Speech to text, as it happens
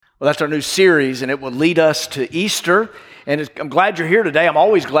Well, that's our new series, and it will lead us to Easter. And I'm glad you're here today. I'm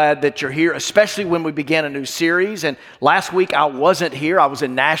always glad that you're here, especially when we begin a new series. And last week I wasn't here. I was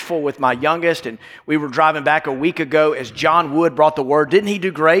in Nashville with my youngest, and we were driving back a week ago as John Wood brought the word. Didn't he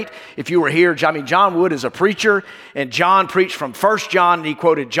do great? If you were here, John Wood is a preacher, and John preached from 1 John, and he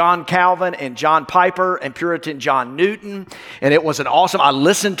quoted John Calvin and John Piper and Puritan John Newton. And it was an awesome, I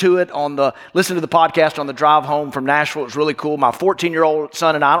listened to the podcast on the drive home from Nashville. It was really cool. My 14-year-old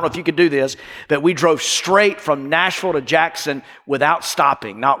son and I don't know if you could do this, but we drove straight from Nashville to Jackson without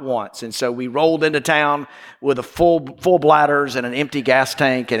stopping, not once. And so we rolled into town with a full bladders and an empty gas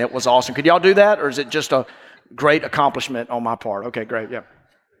tank, and it was awesome. Could y'all do that, or is it just a great accomplishment on my part? Okay, great, yeah.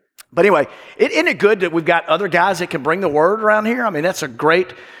 But anyway, isn't it good that we've got other guys that can bring the word around here? I mean, that's a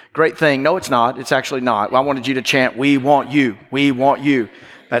great thing. No, it's not. It's actually not. I wanted you to chant, "We want you. We want you."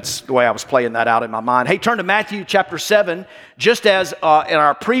 That's the way I was playing that out in my mind. Hey, turn to Matthew chapter 7. Just as in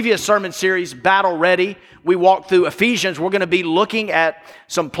our previous sermon series, Battle Ready, we walked through Ephesians. We're going to be looking at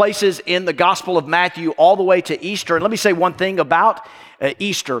some places in the Gospel of Matthew all the way to Easter. And let me say one thing about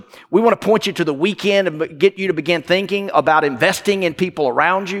Easter. We want to point you to the weekend and get you to begin thinking about investing in people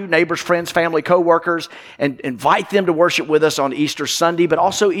around you, neighbors, friends, family, co-workers, and invite them to worship with us on Easter Sunday, but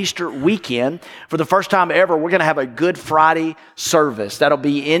also Easter weekend. For the first time ever, we're going to have a Good Friday service. That'll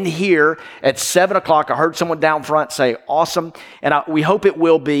be in here at 7 o'clock. I heard someone down front say, awesome. And we hope it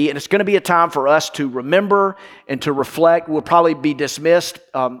will be. And it's going to be a time for us to remember and to reflect. We'll probably be dismissed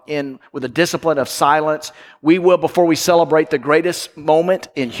with a discipline of silence. We will, before we celebrate the greatest moment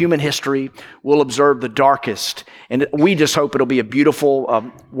in human history, we'll observe the darkest. And we just hope it'll be a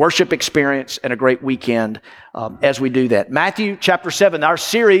beautiful worship experience and a great weekend as we do that. Matthew chapter 7, our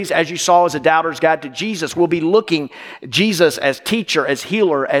series, as you saw, is a Doubter's Guide to Jesus. We'll be looking at Jesus as teacher, as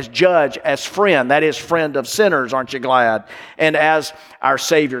healer, as judge, as friend. That is, friend of sinners, aren't you glad? And as our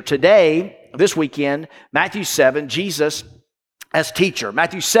Savior. Today, this weekend, Matthew 7, Jesus as teacher.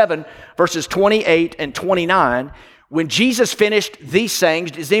 Matthew 7, verses 28 and 29. When Jesus finished these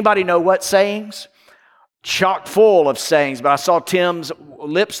sayings, does anybody know what sayings? Chock full of sayings, but I saw Tim's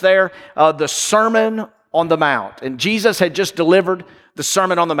lips there. The Sermon on the Mount. And Jesus had just delivered the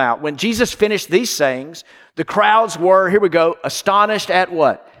Sermon on the Mount. When Jesus finished these sayings, the crowds were, here we go, astonished at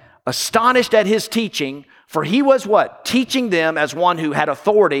what? Astonished at his teaching, for he was what? Teaching them as one who had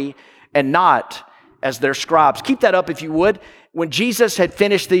authority and not as their scribes. Keep that up if you would. When Jesus had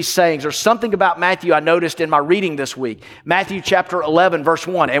finished these sayings, there's something about Matthew I noticed in my reading this week. Matthew chapter 11, verse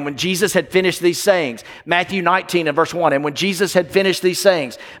 1, and when Jesus had finished these sayings. Matthew 19 and verse 1, and when Jesus had finished these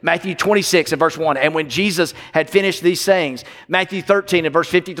sayings. Matthew 26 and verse 1, and when Jesus had finished these sayings. Matthew 13 and verse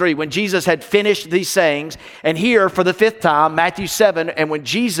 53, when Jesus had finished these sayings. And here, for the fifth time, Matthew 7, and when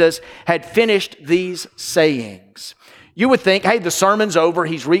Jesus had finished these sayings. You would think, hey, the sermon's over.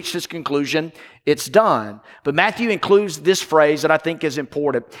 He's reached his conclusion. It's done. But Matthew includes this phrase that I think is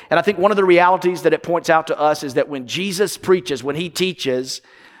important. And I think one of the realities that it points out to us is that when Jesus preaches, when he teaches,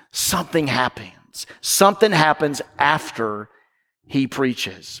 something happens. Something happens after he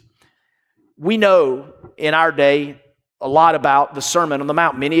preaches. We know in our day a lot about the Sermon on the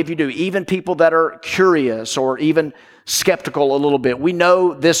Mount. Many of you do. Even people that are curious or even skeptical a little bit. We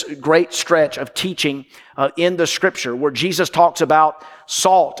know this great stretch of teaching in the scripture where Jesus talks about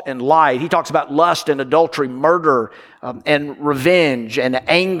salt and light. He talks about lust and adultery, murder and revenge and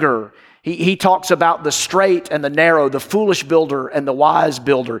anger. He talks about the straight and the narrow, the foolish builder and the wise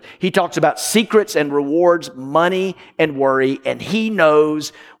builder. He talks about secrets and rewards, money and worry, and he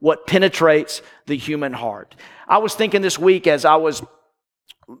knows what penetrates the human heart. I was thinking this week as I was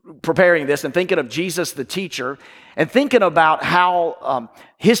preparing this and thinking of Jesus the teacher and thinking about how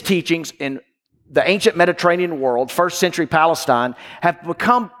his teachings in the ancient Mediterranean world, first century Palestine, have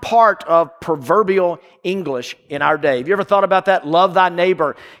become part of proverbial English in our day. Have you ever thought about that? Love thy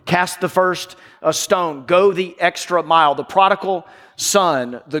neighbor, cast the first stone, go the extra mile, the prodigal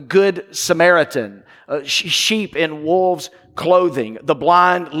son, the good Samaritan, sheep in wolves' clothing, the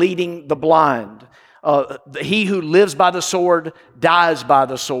blind leading the blind. He who lives by the sword dies by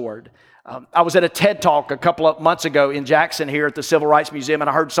the sword. I was at a TED Talk a couple of months ago in Jackson here at the Civil Rights Museum, and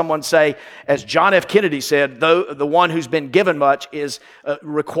I heard someone say, as John F. Kennedy said, though the one who's been given much is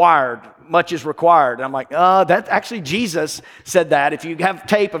required. Much is required. And I'm like, that actually Jesus said that. If you have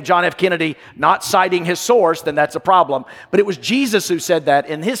tape of John F. Kennedy not citing his source, then that's a problem. But it was Jesus who said that.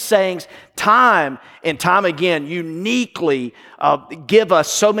 And his sayings, time and time again, uniquely give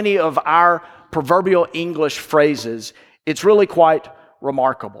us so many of our proverbial English phrases. It's really quite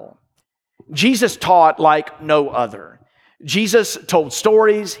remarkable. Jesus taught like no other. Jesus told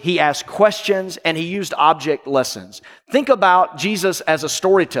stories, he asked questions, and he used object lessons. Think about Jesus as a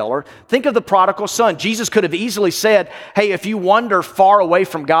storyteller. Think of the prodigal son. Jesus could have easily said, hey, if you wander far away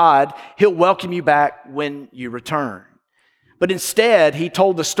from God, he'll welcome you back when you return. But instead, he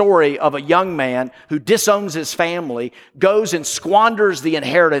told the story of a young man who disowns his family, goes and squanders the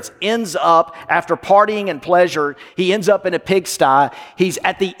inheritance, ends up, after partying and pleasure, he ends up in a pigsty. He's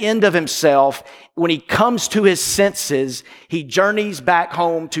at the end of himself. When he comes to his senses, he journeys back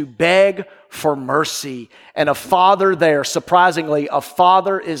home to beg for mercy. And a father there, surprisingly, a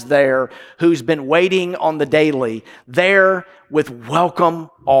father is there who's been waiting on the daily, there with welcome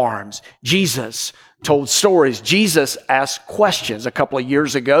arms. Jesus told stories. Jesus asked questions. A couple of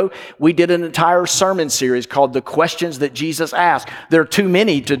years ago, we did an entire sermon series called The Questions That Jesus Asked. There are too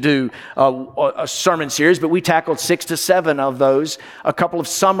many to do a sermon series, but we tackled 6 to 7 of those a couple of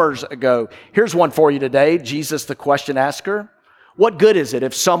summers ago. Here's one for you today. Jesus, the question asker. What good is it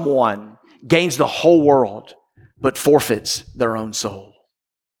if someone gains the whole world but forfeits their own soul?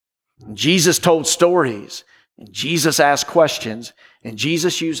 And Jesus told stories, and Jesus asked questions, and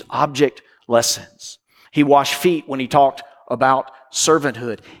Jesus used object lessons. He washed feet when he talked about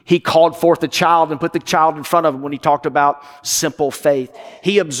servanthood. He called forth a child and put the child in front of him when he talked about simple faith.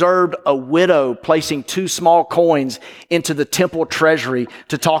 He observed a widow placing 2 small coins into the temple treasury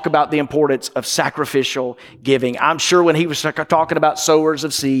to talk about the importance of sacrificial giving. I'm sure when he was talking about sowers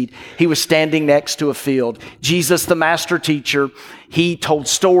of seed, he was standing next to a field. Jesus, the master teacher, he told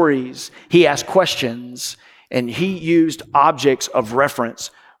stories, he asked questions, and he used objects of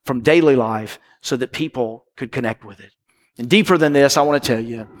reference from daily life so that people could connect with it. And deeper than this, I want to tell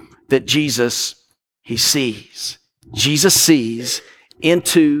you that Jesus, he sees. Jesus sees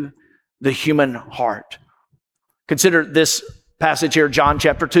into the human heart. Consider this passage here, John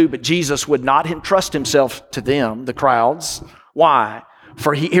chapter 2, but Jesus would not entrust himself to them, the crowds. Why?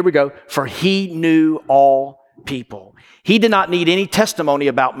 Here we go. For he knew all people. He did not need any testimony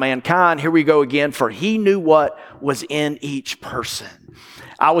about mankind. Here we go again. For he knew what was in each person.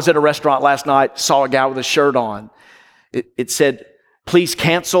 I was at a restaurant last night, saw a guy with a shirt on. It said, please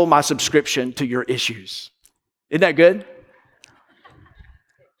cancel my subscription to your issues. Isn't that good?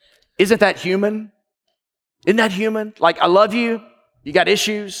 Isn't that human? Isn't that human? Like, I love you. You got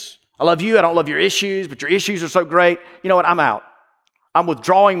issues. I love you. I don't love your issues, but your issues are so great. You know what? I'm out. I'm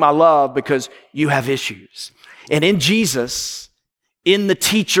withdrawing my love because you have issues. And in Jesus, in the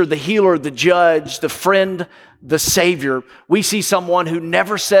teacher, the healer, the judge, the friend, the Savior, we see someone who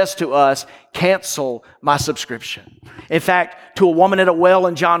never says to us, cancel my subscription. In fact, to a woman at a well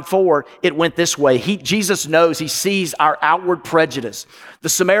in John 4, it went this way. Jesus knows, he sees our outward prejudice. The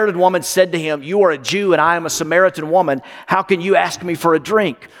Samaritan woman said to him, you are a Jew and I am a Samaritan woman. How can you ask me for a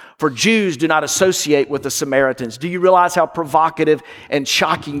drink? For Jews do not associate with the Samaritans. Do you realize how provocative and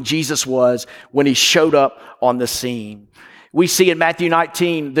shocking Jesus was when he showed up on the scene? We see in Matthew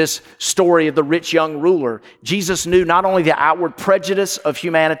 19 this story of the rich young ruler. Jesus knew not only the outward prejudice of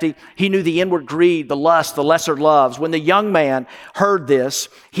humanity, he knew the inward greed, the lust, the lesser loves. When the young man heard this,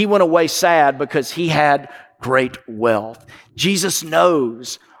 he went away sad because he had great wealth. Jesus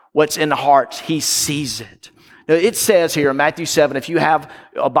knows what's in the hearts. He sees it. Now, it says here in Matthew 7, if you have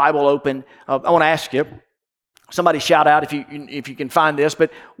a Bible open, I want to ask you, somebody shout out if you can find this,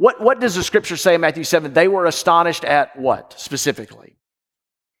 but what does the scripture say in Matthew 7? They were astonished at what specifically?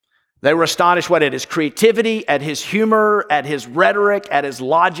 They were astonished at his creativity, at his humor, at his rhetoric, at his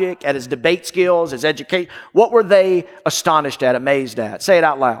logic, at his debate skills, his education. What were they astonished at, amazed at? Say it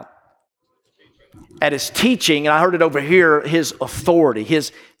out loud. At his teaching, and I heard it over here, his authority,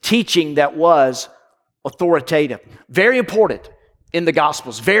 his teaching that was authoritative. Very important in the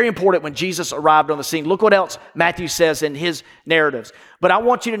Gospels. Very important when Jesus arrived on the scene. Look what else Matthew says in his narratives. But I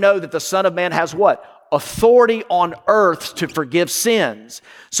want you to know that the Son of Man has what? Authority on earth to forgive sins.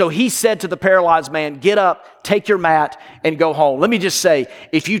 So he said to the paralyzed man, get up, take your mat, and go home. Let me just say,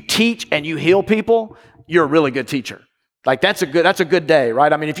 if you teach and you heal people, you're a really good teacher. Like that's a good day,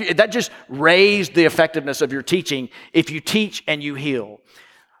 right? I mean, if that just raised the effectiveness of your teaching, if you teach and you heal.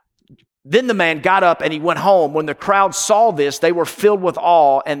 Then the man got up and he went home. When the crowd saw this, they were filled with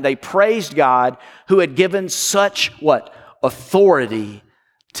awe and they praised God who had given such what? Authority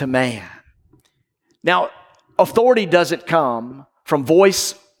to man. Now, authority doesn't come from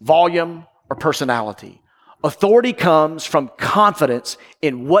voice, volume, or personality. Authority comes from confidence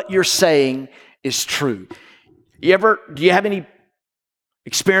in what you're saying is true. Do you have any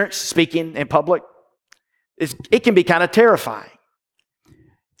experience speaking in public? It can be kind of terrifying.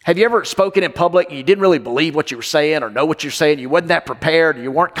 Have you ever spoken in public and you didn't really believe what you were saying or know what you're saying? You wasn't that prepared.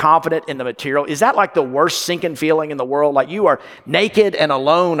 You weren't confident in the material. Is that like the worst sinking feeling in the world? Like you are naked and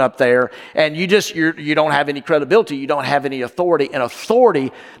alone up there and you don't have any credibility. You don't have any authority. And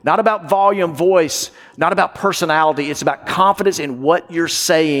authority, not about volume, voice, not about personality. It's about confidence in what you're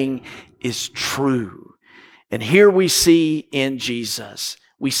saying is true. And here we see in Jesus,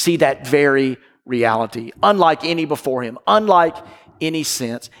 we see that very reality. Unlike any before him, unlike any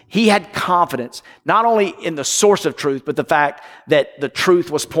sense. He had confidence, not only in the source of truth, but the fact that the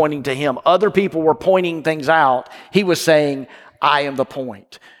truth was pointing to him. Other people were pointing things out. He was saying, I am the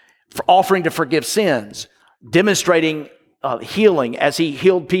point. For offering to forgive sins, demonstrating healing as he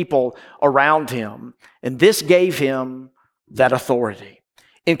healed people around him. And this gave him that authority.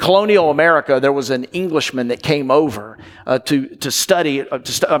 In colonial America, there was an Englishman that came over to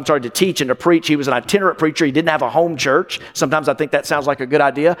teach and to preach. He was an itinerant preacher. He didn't have a home church. Sometimes I think that sounds like a good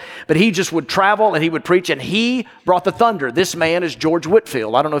idea. But he just would travel and he would preach, and he brought the thunder. This man is George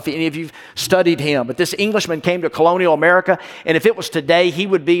Whitefield. I don't know if any of you have studied him, but this Englishman came to colonial America, and if it was today, he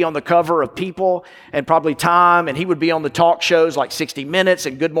would be on the cover of People and probably Time, and he would be on the talk shows like 60 Minutes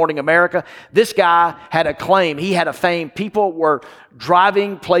and Good Morning America. This guy had a claim. He had a fame. People were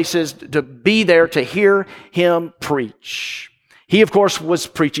driving places to be there to hear him preach. He, of course, was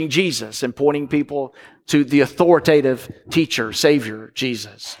preaching Jesus and pointing people to the authoritative teacher, Savior,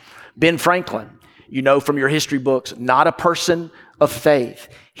 Jesus. Ben Franklin, you know from your history books, not a person of faith.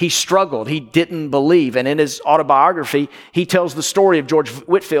 He struggled. He didn't believe. And in his autobiography, he tells the story of George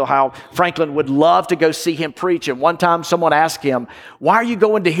Whitefield, how Franklin would love to go see him preach. And one time someone asked him, why are you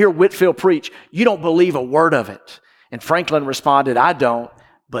going to hear Whitefield preach? You don't believe a word of it. And Franklin responded, I don't,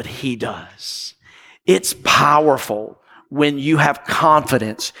 but he does. It's powerful when you have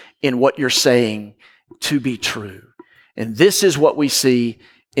confidence in what you're saying to be true. And this is what we see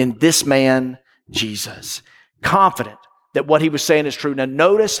in this man, Jesus. Confident that what he was saying is true. Now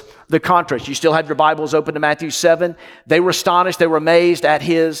notice the contrast. You still have your Bibles open to Matthew 7. They were astonished. They were amazed at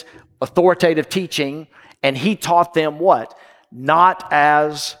his authoritative teaching. And he taught them what? Not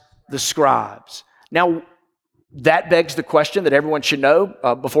as the scribes. Now, that begs the question that everyone should know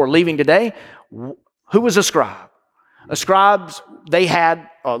before leaving today. Who was a scribe? Scribes, they had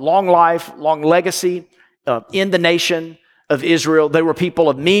a long life, long legacy in the nation of Israel. They were people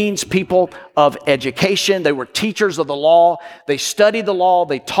of means, people of education. They were teachers of the law. They studied the law.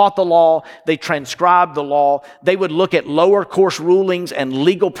 They taught the law. They transcribed the law. They would look at lower course rulings and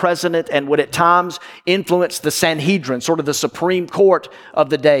legal precedent and would at times influence the Sanhedrin, sort of the Supreme Court of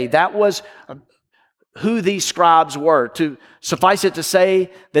the day. That was who these scribes were. To suffice it to say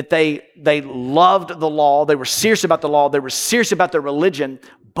that they loved the law. They were serious about the law. They were serious about their religion.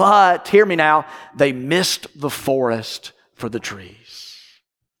 But, hear me now, they missed the forest for the trees.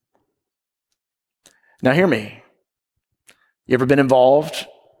 Now hear me. You ever been involved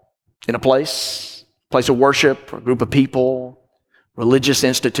in a place of worship, or a group of people, religious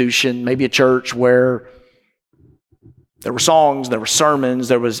institution, maybe a church where there were songs, there were sermons,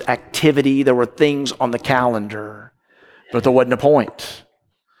 there was activity, there were things on the calendar, but there wasn't a point.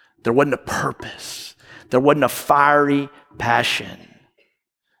 There wasn't a purpose. There wasn't a fiery passion.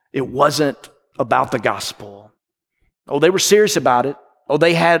 It wasn't about the gospel. Oh, they were serious about it. Oh,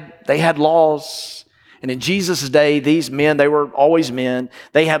 they had laws. And in Jesus' day, these men, they were always men.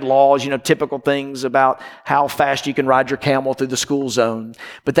 They had laws, typical things about how fast you can ride your camel through the school zone.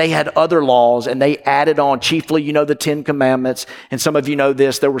 But they had other laws, and they added on, chiefly, the 10 Commandments. And some of you know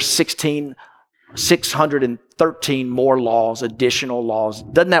this, there were 613 more laws, additional laws.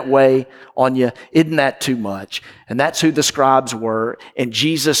 Doesn't that weigh on you? Isn't that too much? And that's who the scribes were. And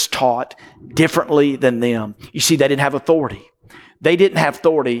Jesus taught differently than them. You see, they didn't have authority. They didn't have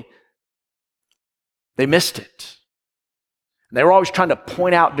authority. They missed it. They were always trying to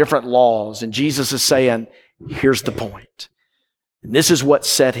point out different laws. And Jesus is saying, here's the point. And this is what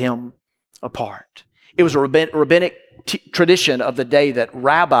set him apart. It was a rabbinic tradition of the day that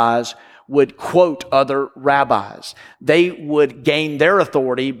rabbis would quote other rabbis. They would gain their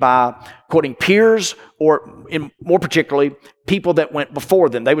authority by quoting peers, or more particularly, people that went before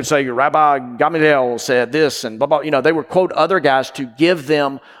them. They would say, Rabbi Gamaliel said this, and blah, blah. They would quote other guys to give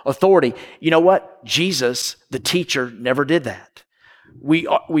them authority. You know what? Jesus, the teacher, never did that. We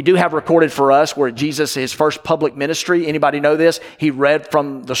do have recorded for us where Jesus, his first public ministry, anybody know this? He read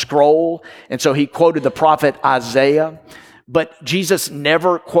from the scroll, and so he quoted the prophet Isaiah. But Jesus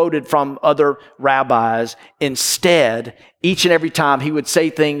never quoted from other rabbis. Instead, each and every time he would say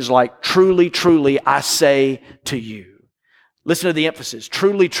things like, truly, truly, I say to you. Listen to the emphasis.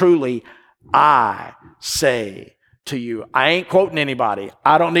 Truly, truly, I say to you. I ain't quoting anybody.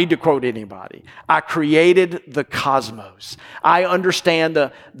 I don't need to quote anybody. I created the cosmos. I understand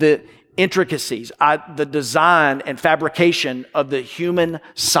the intricacies, the design and fabrication of the human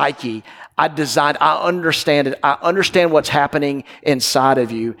psyche. I understand it. I understand what's happening inside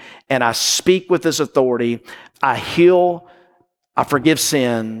of you. And I speak with this authority. I heal. I forgive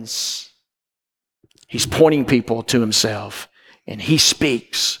sins. He's pointing people to himself. And he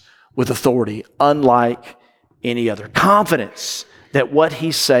speaks with authority, unlike any other. Confidence that what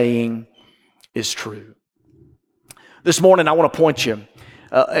he's saying is true. This morning, I want to point you,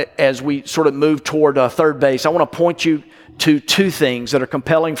 as we sort of move toward third base, I want to point you to two things that are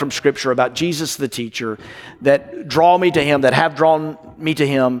compelling from Scripture about Jesus the teacher that draw me to him, that have drawn me to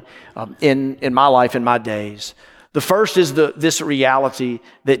him in my life, in my days. The first is this reality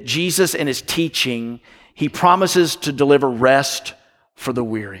that Jesus in his teaching, he promises to deliver rest for the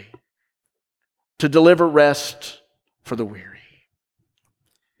weary. To deliver rest for the weary.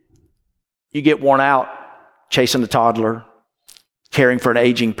 You get worn out chasing a toddler, caring for an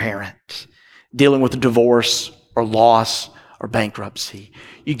aging parent, dealing with a divorce or loss or bankruptcy.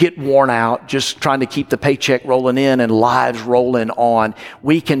 You get worn out just trying to keep the paycheck rolling in and lives rolling on.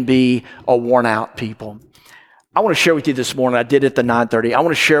 We can be a worn out people. I want to share with you this morning, I did it at the 9:30, I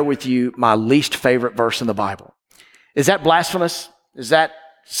want to share with you my least favorite verse in the Bible. Is that blasphemous? Is that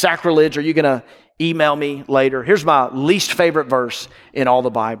sacrilege? Are you going to email me later? Here's my least favorite verse in all the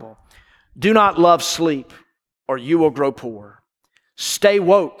Bible. Do not love sleep, or you will grow poor. Stay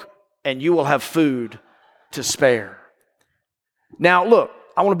woke, and you will have food to spare. Now, look,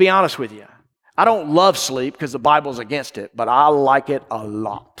 I want to be honest with you. I don't love sleep because the Bible's against it, but I like it a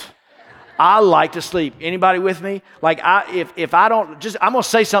lot. I like to sleep. Anybody with me? Like, if I don't, I'm going to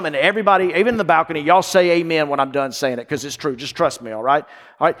say something to everybody, even in the balcony. Y'all say amen when I'm done saying it because it's true. Just trust me, all right?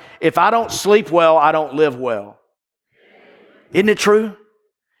 All right. If I don't sleep well, I don't live well. Isn't it true?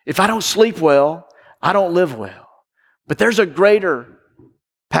 If I don't sleep well, I don't live well. But there's a greater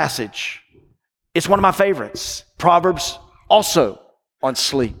passage. It's one of my favorites. Proverbs also on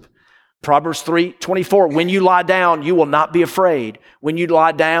sleep. Proverbs 3:24, when you lie down, you will not be afraid. When you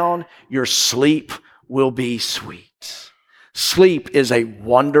lie down, your sleep will be sweet. Sleep is a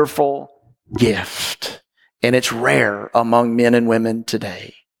wonderful gift, and it's rare among men and women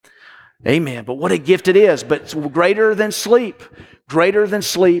today. Amen. But what a gift it is. But it's greater than sleep. Greater than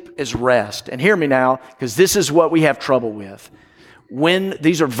sleep is rest. And hear me now, because this is what we have trouble with.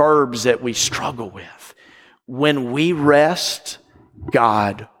 These are verbs that we struggle with. When we rest,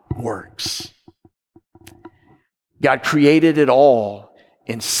 God works. God created it all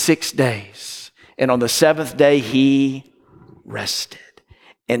in 6 days. And on the seventh day, he rested.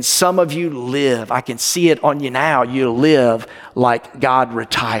 And some of you live, I can see it on you now, you live like God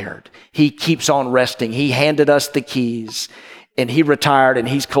retired. He keeps on resting. He handed us the keys and he retired and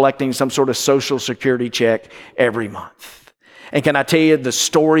he's collecting some sort of social security check every month. And can I tell you, the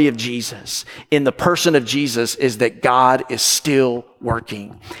story of Jesus, in the person of Jesus, is that God is still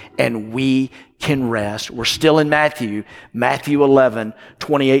working and we can rest. We're still in Matthew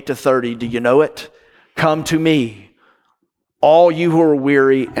 11:28-30. Do you know it? Come to me, all you who are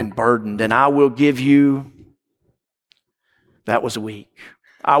weary and burdened, and I will give you, that was weak.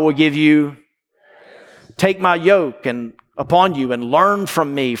 I will give you, take my yoke upon you and learn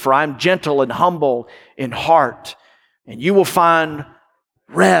from me, for I am gentle and humble in heart. And you will find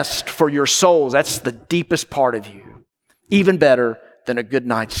rest for your souls. That's the deepest part of you. Even better than a good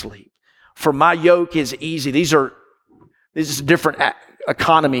night's sleep. For my yoke is easy. This is a different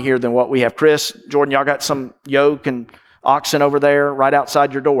economy here than what we have. Chris, Jordan, y'all got some yoke and oxen over there right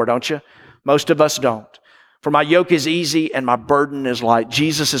outside your door, don't you? Most of us don't. For my yoke is easy and my burden is light.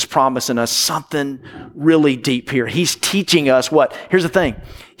 Jesus is promising us something really deep here. He's teaching us what? Here's the thing.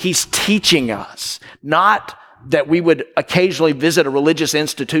 He's teaching us not that we would occasionally visit a religious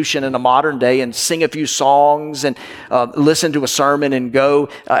institution in a modern day and sing a few songs and listen to a sermon and go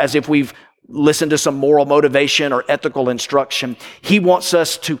as if we've listened to some moral motivation or ethical instruction. He wants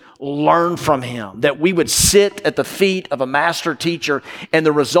us to learn from him, that we would sit at the feet of a master teacher, and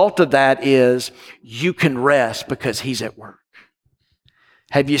the result of that is you can rest because he's at work.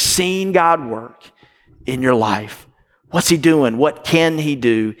 Have you seen God work in your life? What's he doing? What can he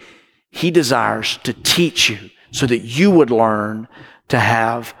do? He desires to teach you so that you would learn to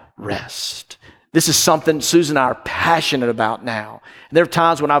have rest. This is something Susan and I are passionate about now. There are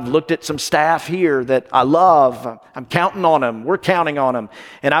times when I've looked at some staff here that I love. I'm counting on them. We're counting on them.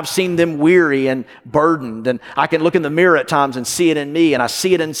 And I've seen them weary and burdened. And I can look in the mirror at times and see it in me. And I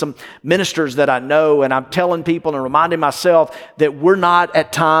see it in some ministers that I know. And I'm telling people and reminding myself that we're not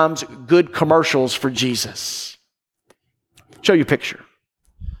at times good commercials for Jesus. Show you a picture.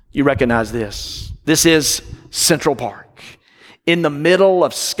 You recognize this. This is Central Park. In the middle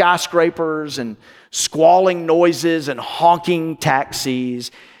of skyscrapers and squalling noises and honking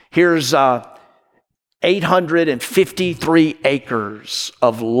taxis, here's 853 acres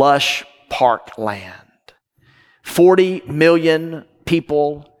of lush parkland. 40 million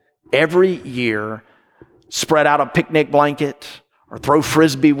people every year spread out a picnic blanket or throw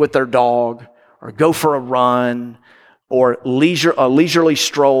frisbee with their dog or go for a run or a leisurely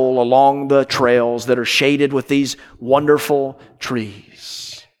stroll along the trails that are shaded with these wonderful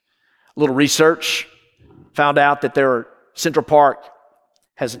trees. A little research found out that Central Park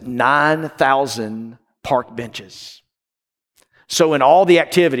has 9,000 park benches. So in all the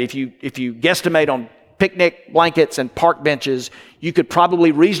activity, if you guesstimate on picnic blankets and park benches, you could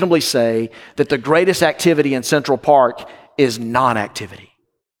probably reasonably say that the greatest activity in Central Park is non-activity.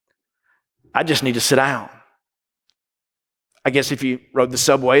 I just need to sit down. I guess if you rode the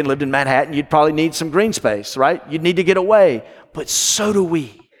subway and lived in Manhattan, you'd probably need some green space, right? You'd need to get away, but so do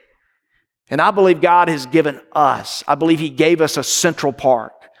we. And I believe God has given us, I believe He gave us a Central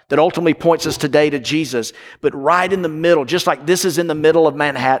Park that ultimately points us today to Jesus. But right in the middle, just like this is in the middle of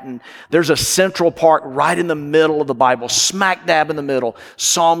Manhattan, there's a Central Park right in the middle of the Bible, smack dab in the middle.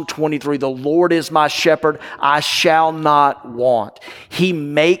 Psalm 23, the Lord is my shepherd, I shall not want. He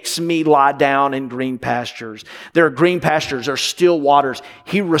makes me lie down in green pastures. There are green pastures, there are still waters.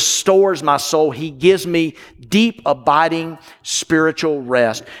 He restores my soul. He gives me deep, abiding spiritual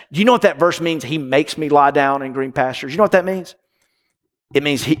rest. Do you know what that verse means? He makes me lie down in green pastures. You know what that means? It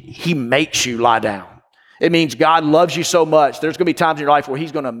means he makes you lie down. It means God loves you so much. There's going to be times in your life where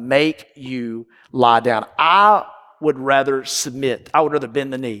He's going to make you lie down. I would rather submit. I would rather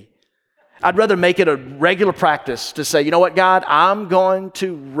bend the knee. I'd rather make it a regular practice to say, you know what, God, I'm going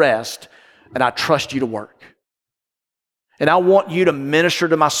to rest and I trust You to work. And I want You to minister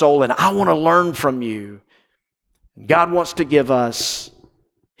to my soul and I want to learn from You. God wants to give us,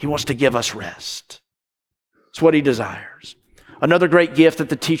 He wants to give us rest. It's what He desires. Another great gift that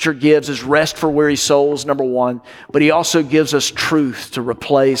the teacher gives is rest for weary souls, number one, but he also gives us truth to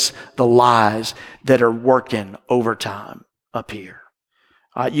replace the lies that are working overtime up here.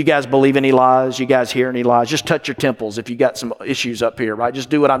 You guys believe any lies? You guys hear any lies? Just touch your temples if you got some issues up here, right?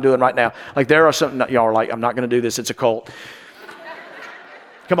 Just do what I'm doing right now. Like there are some, y'all are like, I'm not going to do this. It's a cult.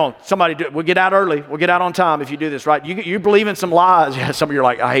 Come on, somebody do it. We'll get out early. We'll get out on time if you do this, right? You believe in some lies. Yeah, some of you are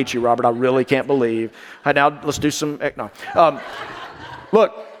like, I hate you, Robert. I really can't believe. All right, now let's do some, no.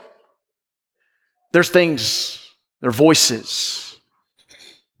 Look, there's things, there are voices,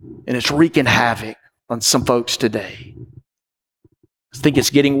 and it's wreaking havoc on some folks today. I think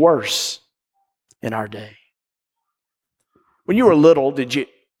it's getting worse in our day. When you were little, did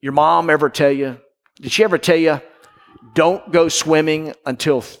your mom ever tell you, did she ever tell you, don't go swimming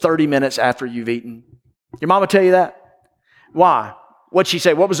until 30 minutes after you've eaten? Your mama tell you that? Why? What'd she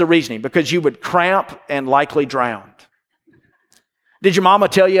say? What was the reasoning? Because you would cramp and likely drown. Did your mama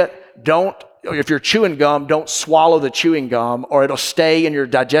tell you, if you're chewing gum, don't swallow the chewing gum or it'll stay in your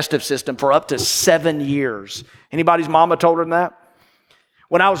digestive system for up to 7 years? Anybody's mama told her that?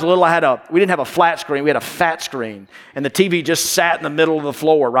 When I was little, we didn't have a flat screen, we had a fat screen. And the TV just sat in the middle of the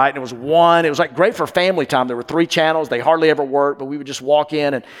floor, right? And it was like great for family time. There were 3 channels, they hardly ever worked, but we would just walk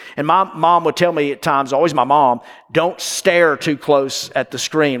in. And my mom would tell me at times, always my mom, don't stare too close at the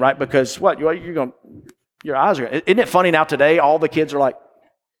screen, right? Because your eyes are, isn't it funny now today, all the kids are like,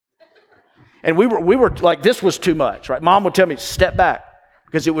 and we were like, this was too much, right? Mom would tell me, step back,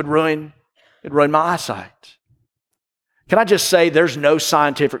 because it would ruin my eyesight. Can I just say there's no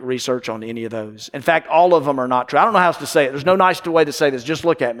scientific research on any of those. In fact, all of them are not true. I don't know how else to say it. There's no nice way to say this. Just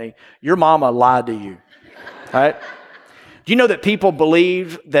look at me. Your mama lied to you. All right? Do you know that people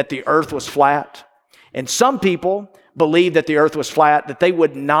believe that the earth was flat? And some people believe that the earth was flat, that they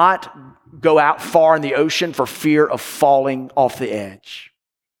would not go out far in the ocean for fear of falling off the edge.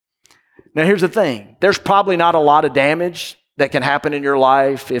 Now, here's the thing. There's probably not a lot of damage that can happen in your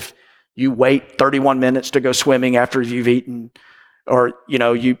life if you wait 31 minutes to go swimming after you've eaten, or you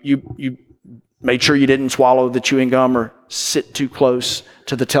made sure you didn't swallow the chewing gum or sit too close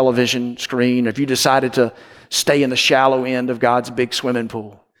to the television screen, if you decided to stay in the shallow end of God's big swimming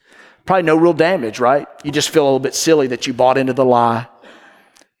pool. Probably no real damage, right? You just feel a little bit silly that you bought into the lie.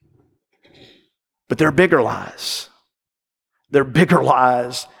 But there are bigger lies. There are bigger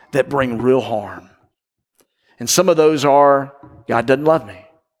lies that bring real harm. And some of those are, God doesn't love me.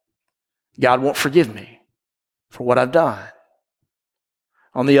 God won't forgive me for what I've done.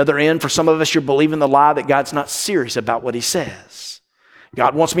 On the other end, for some of us, you're believing the lie that God's not serious about what He says.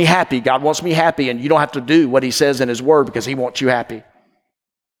 God wants me happy. God wants me happy. And you don't have to do what he says in his word because he wants you happy.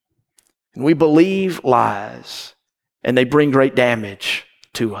 And we believe lies, and they bring great damage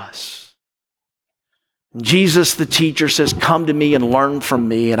to us. And Jesus, the teacher, says, come to me and learn from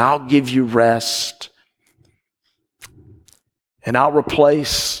me, and I'll give you rest. And I'll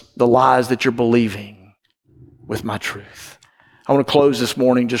replace the lies that you're believing with my truth. I want to close this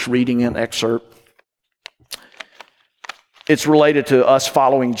morning just reading an excerpt. It's related to us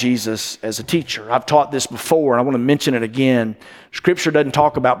following Jesus as a teacher. I've taught this before, and I want to mention it again. Scripture doesn't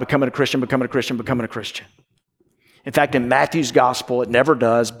talk about becoming a Christian, becoming a Christian, becoming a Christian. In fact, in Matthew's gospel, it never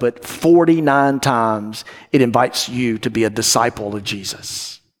does, but 49 times it invites you to be a disciple of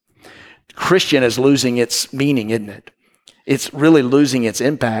Jesus. Christian is losing its meaning, isn't it? It's really losing its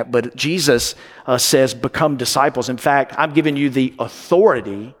impact, but Jesus says, become disciples. In fact, I'm giving you the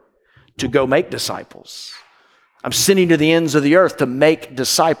authority to go make disciples. I'm sending you to the ends of the earth to make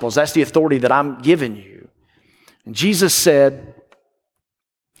disciples. That's the authority that I'm giving you. And Jesus said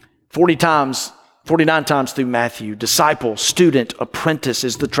 49 times through Matthew, disciple, student, apprentice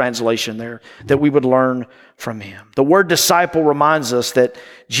is the translation there, that we would learn from him. The word disciple reminds us that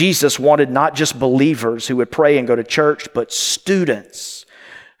Jesus wanted not just believers who would pray and go to church, but students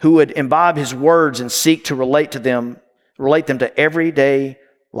who would imbibe his words and seek to relate them to everyday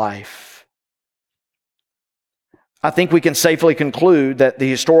life. I think we can safely conclude that the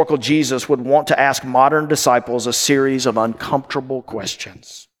historical Jesus would want to ask modern disciples a series of uncomfortable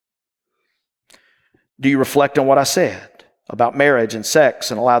questions. Do you reflect on what I said about marriage and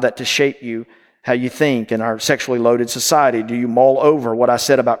sex and allow that to shape you, how you think in our sexually loaded society? Do you mull over what I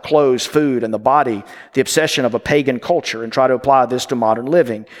said about clothes, food, and the body, the obsession of a pagan culture, and try to apply this to modern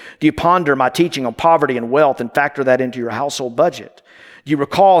living? Do you ponder my teaching on poverty and wealth and factor that into your household budget? Do you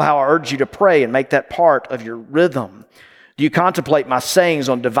recall how I urged you to pray and make that part of your rhythm? Do you contemplate my sayings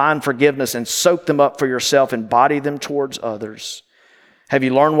on divine forgiveness and soak them up for yourself and body them towards others? Have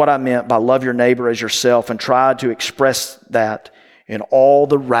you learned what I meant by love your neighbor as yourself and tried to express that in all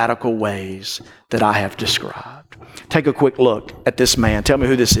the radical ways that I have described? Take a quick look at this man. Tell me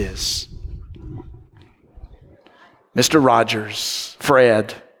who this is. Mr. Rogers,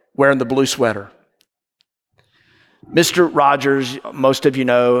 Fred, wearing the blue sweater. Mr. Rogers, most of you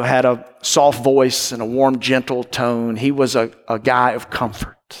know, had a soft voice and a warm, gentle tone. He was a guy of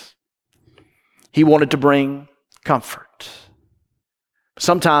comfort. He wanted to bring comfort.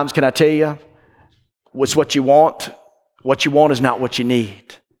 Sometimes, can I tell you, what's what you want is not what you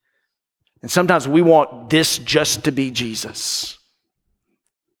need. And sometimes we want this just to be Jesus.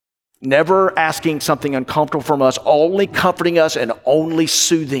 Never asking something uncomfortable from us, only comforting us and only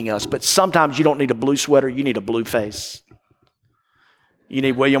soothing us. But sometimes you don't need a blue sweater, you need a blue face. You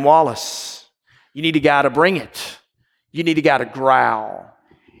need William Wallace. You need a guy to bring it. You need a guy to growl.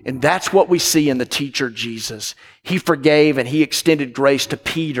 And that's what we see in the teacher Jesus. He forgave and he extended grace to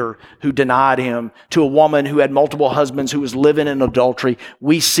Peter, who denied him, to a woman who had multiple husbands who was living in adultery.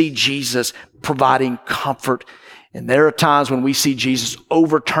 We see Jesus providing comfort. And there are times when we see Jesus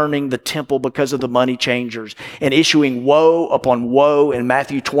overturning the temple because of the money changers and issuing woe upon woe in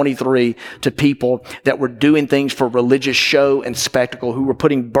Matthew 23 to people that were doing things for religious show and spectacle, who were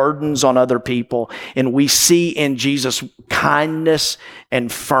putting burdens on other people. And we see in Jesus kindness and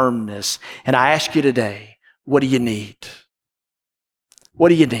firmness. And I ask you today, what do you need? What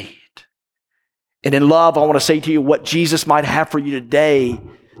do you need? And in love, I want to say to you, what Jesus might have for you today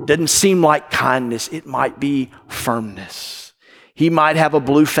doesn't seem like kindness. It might be firmness. He might have a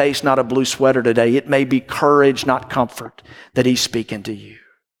blue face, not a blue sweater today. It may be courage, not comfort, that he's speaking to you.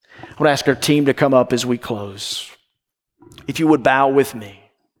 I want to ask our team to come up as we close. If you would bow with me.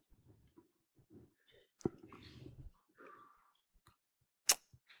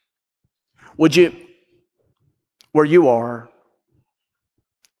 Would you, where you are,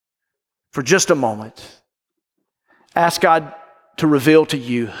 for just a moment, ask God to reveal to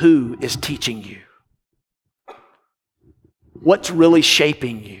you who is teaching you. What's really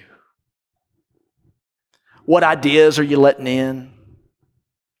shaping you? What ideas are you letting in?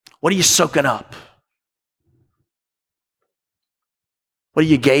 What are you soaking up? What are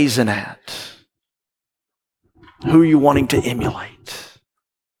you gazing at? Who are you wanting to emulate?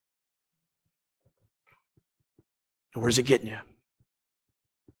 Where's it getting you?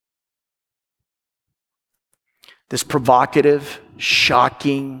 This provocative,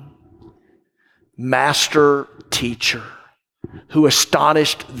 shocking master teacher who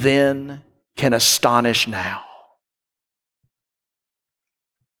astonished then can astonish now.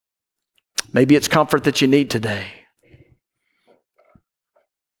 Maybe it's comfort that you need today.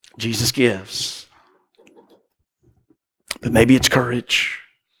 Jesus gives. But maybe it's courage.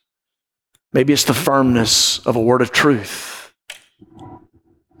 Maybe it's the firmness of a word of truth.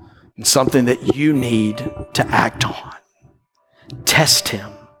 And something that you need to act on. Test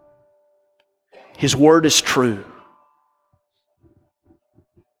him. His word is true.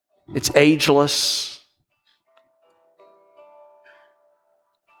 It's ageless.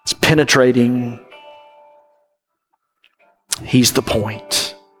 It's penetrating. He's the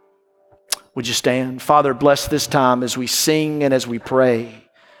point. Would you stand? Father, bless this time as we sing and as we pray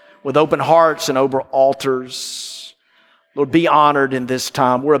with open hearts and over altars. Lord, be honored in this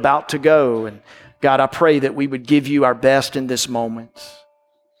time. We're about to go. And God, I pray that we would give you our best in this moment.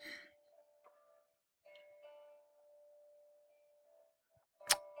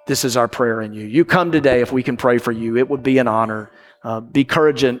 This is our prayer in you. You come today if we can pray for you. It would be an honor. Be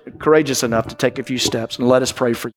courageous enough to take a few steps and let us pray for you.